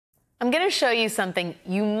I'm going to show you something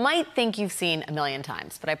you might think you've seen a million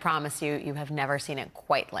times, but I promise you, you have never seen it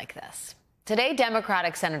quite like this. Today,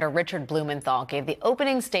 Democratic Senator Richard Blumenthal gave the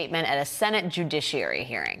opening statement at a Senate Judiciary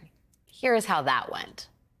hearing. Here's how that went.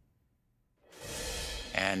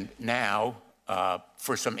 And now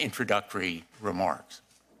for some introductory remarks.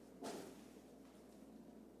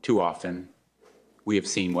 Too often, we have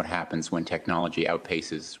seen what happens when technology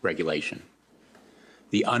outpaces regulation.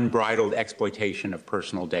 The unbridled exploitation of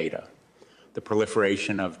personal data, the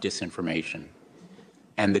proliferation of disinformation,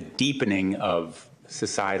 and the deepening of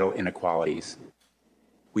societal inequalities.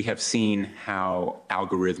 We have seen how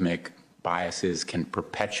algorithmic biases can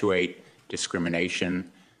perpetuate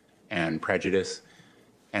discrimination and prejudice,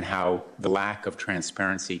 and how the lack of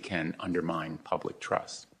transparency can undermine public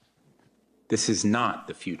trust. This is not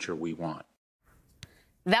the future we want.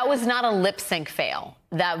 That was not a lip sync fail.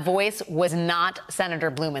 That voice was not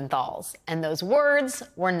Senator Blumenthal's, and those words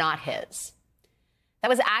were not his. That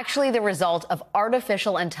was actually the result of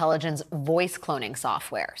artificial intelligence voice cloning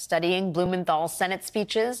software, studying Blumenthal's Senate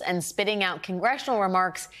speeches and spitting out congressional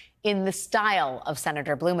remarks in the style of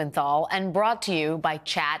Senator Blumenthal, and brought to you by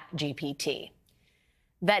ChatGPT.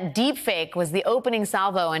 That deepfake was the opening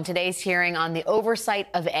salvo in today's hearing on the oversight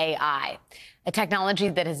of AI, a technology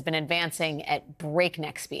that has been advancing at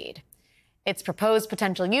breakneck speed. Its proposed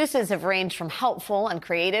potential uses have ranged from helpful and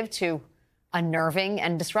creative to unnerving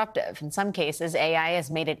and disruptive. In some cases, AI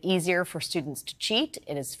has made it easier for students to cheat.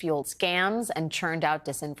 It has fueled scams and churned out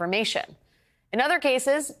disinformation. In other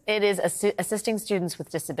cases, it is assisting students with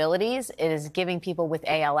disabilities, it is giving people with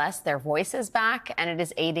ALS their voices back, and it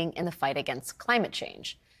is aiding in the fight against climate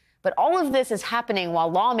change. But all of this is happening while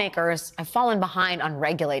lawmakers have fallen behind on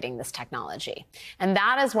regulating this technology. And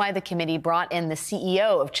that is why the committee brought in the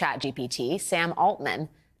CEO of ChatGPT, Sam Altman,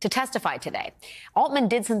 to testify today. Altman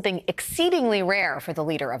did something exceedingly rare for the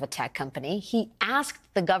leader of a tech company. He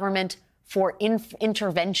asked the government for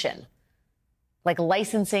intervention, like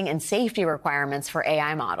licensing and safety requirements for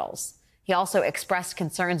AI models. He also expressed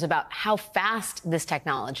concerns about how fast this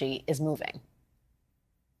technology is moving.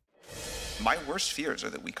 My worst fears are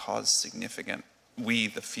that we,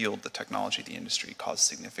 the field, the technology, the industry, cause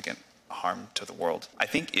significant harm to the world. I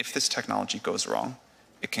think if this technology goes wrong,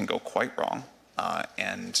 it can go quite wrong.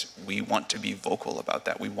 And we want to be vocal about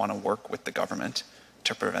that. We want to work with the government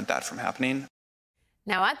to prevent that from happening.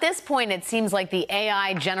 Now, at this point, it seems like the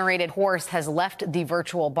AI-generated horse has left the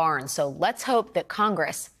virtual barn. So let's hope that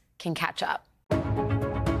Congress can catch up.